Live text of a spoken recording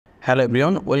Hello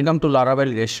everyone, welcome to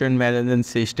Laravel Restaurant Management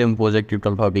System project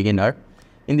tutorial for beginner.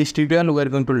 In this tutorial, we are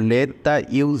going to let the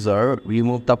user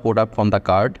remove the product from the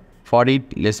cart. For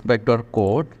it, let's back to our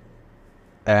code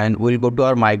and we'll go to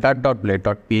our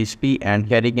mygart.blade.php, and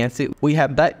here you can see we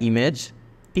have the image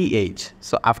th.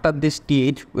 So after this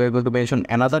th, we are going to mention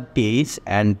another th,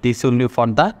 and this will be for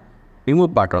the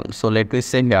remove button. So let me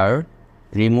say here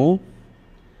remove.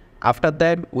 After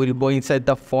that, we'll go inside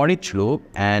the for each loop,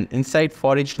 and inside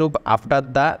for each loop, after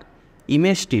the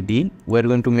image td, we're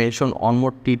going to mention one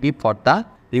more td for the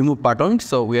remove button.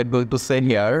 So we are going to say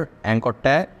here anchor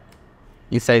tag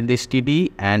inside this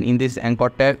td, and in this anchor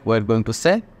tag, we're going to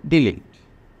say delete.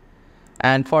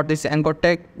 And for this anchor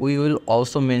tag, we will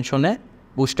also mention a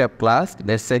bootstrap class.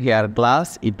 Let's say here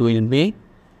class, it will be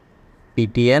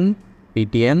ptn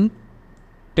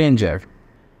changer.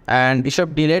 And instead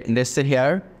of delete, let's say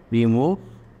here remove.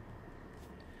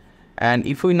 And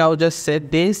if we now just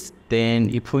set this, then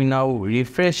if we now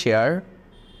refresh here,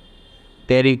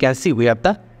 there you can see we have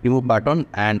the remove button.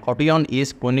 And what we want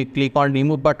is when you click on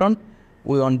remove button,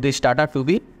 we want this data to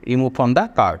be removed from the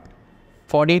cart.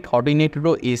 For it, what we need to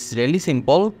do is really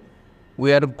simple.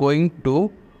 We are going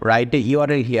to write a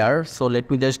URL here. So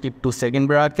let me just keep to second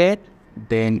bracket,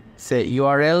 then say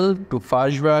URL to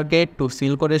first bracket to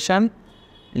seal quotation.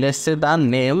 Let's say the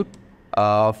name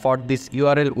for this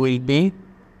URL will be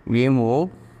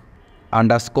remove_cart,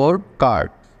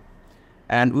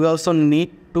 and we also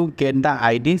need to get the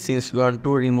ID since we want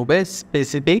to remove a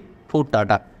specific food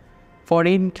data. For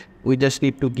it, we just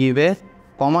need to give a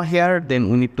comma here, then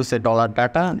we need to say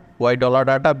 $data. Why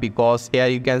 $data? Because here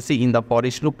you can see in the for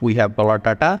each loop we have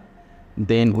 $data.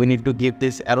 Then we need to give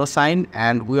this arrow sign,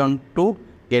 and we want to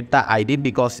get the ID,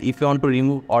 because if you want to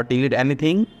remove or delete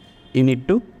anything, you need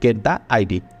to get the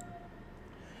ID.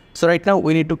 So right now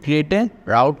we need to create a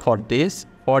route for this.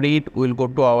 For it, we'll go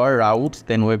to our routes,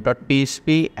 then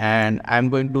web.php, and I'm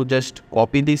going to just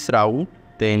copy this route,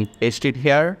 then paste it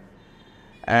here.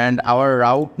 And our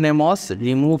route name was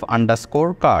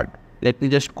remove_cart. Let me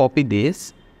just copy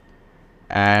this,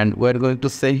 and we're going to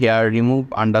say here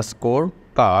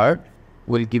remove_cart.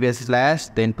 We'll give a slash,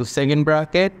 then to second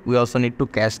bracket, we also need to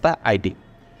cache the ID.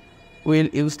 We'll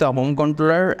use the home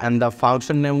controller, and the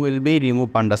function name will be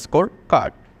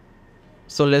remove_cart.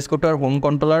 So let's go to our home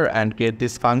controller and create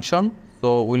this function.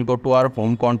 So we'll go to our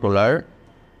home controller,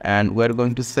 and we're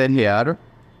going to say here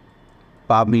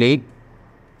public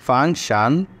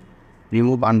function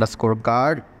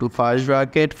remove_cart to first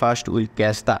bracket. First we'll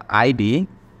cache the ID,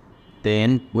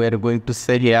 then we're going to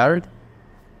say here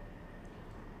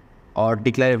or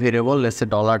declare a variable, let's say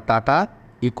 $data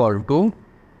equal to,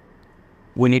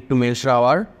 we need to measure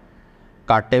our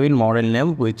cart table model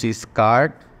name, which is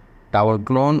cart. Our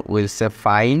clone will say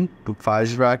find to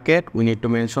first bracket. We need to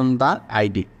mention the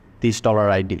ID, this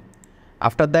 $ID.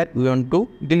 After that, we want to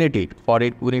delete it. For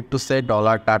it, we need to say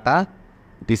 $data,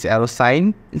 this arrow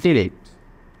sign, delete.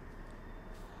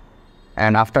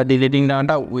 And after deleting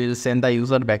data, we'll send the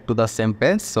user back to the same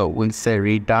page. So we'll say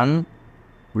return,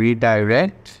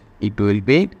 redirect. It will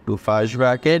be to first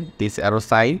bracket, this arrow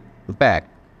sign, back.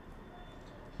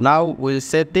 Now we'll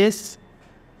set this.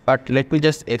 But let me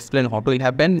just explain what will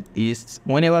happen is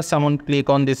whenever someone click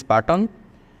on this button,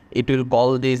 it will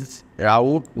call this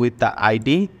route with the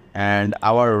ID, and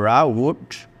our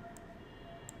route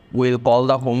will call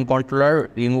the home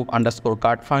controller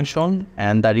remove_cart function,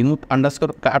 and the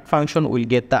remove_cart function will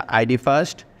get the ID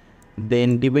first.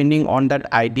 Then depending on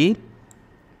that ID,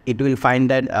 it will find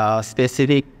that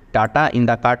specific data in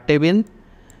the cart table,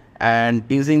 and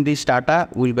using this data,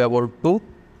 we'll be able to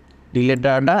delete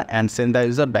data and send the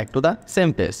user back to the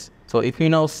same page. So if you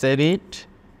now save it,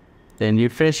 then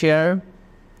refresh here,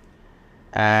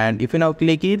 and if you now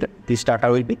click it, this data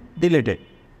will be deleted.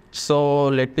 So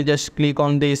let me just click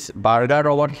on this burger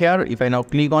over here. If I now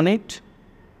click on it,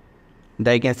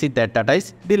 then you can see that data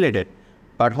is deleted.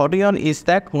 But what we want is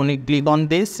that when you click on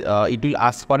this, it will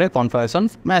ask for a confirmation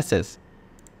message.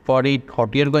 For it,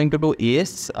 what we are going to do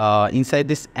is inside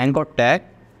this anchor tag,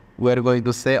 we are going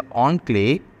to say on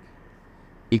click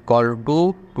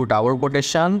equal to double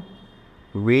quotation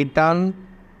return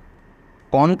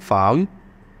confirm,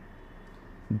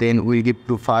 then we give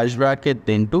to first bracket,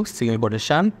 then to single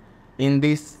quotation. In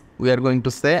this, we are going to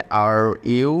say are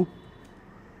you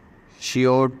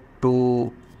sure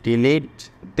to delete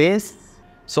this?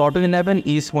 So what will happen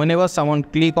is whenever someone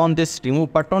click on this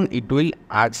remove button, it will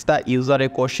ask the user a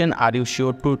question, are you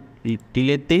sure to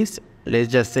delete this? Let's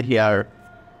just say here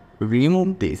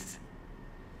remove this.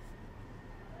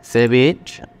 Save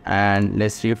it, and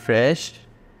let's refresh,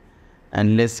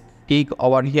 and let's click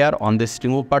over here on this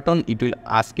remove button, it will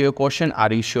ask you a question,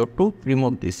 are you sure to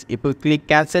remove this? If you click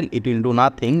cancel, it will do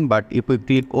nothing, but if you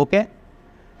click OK,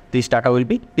 this data will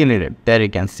be deleted. There you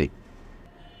can see.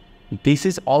 This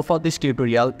is all for this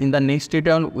tutorial. In the next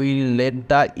tutorial, we will let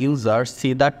the user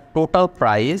see the total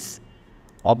price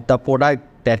of the product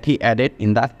that he added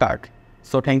in that cart.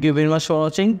 So thank you very much for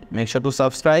watching. Make sure to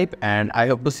subscribe, and I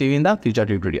hope to see you in the future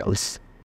tutorials.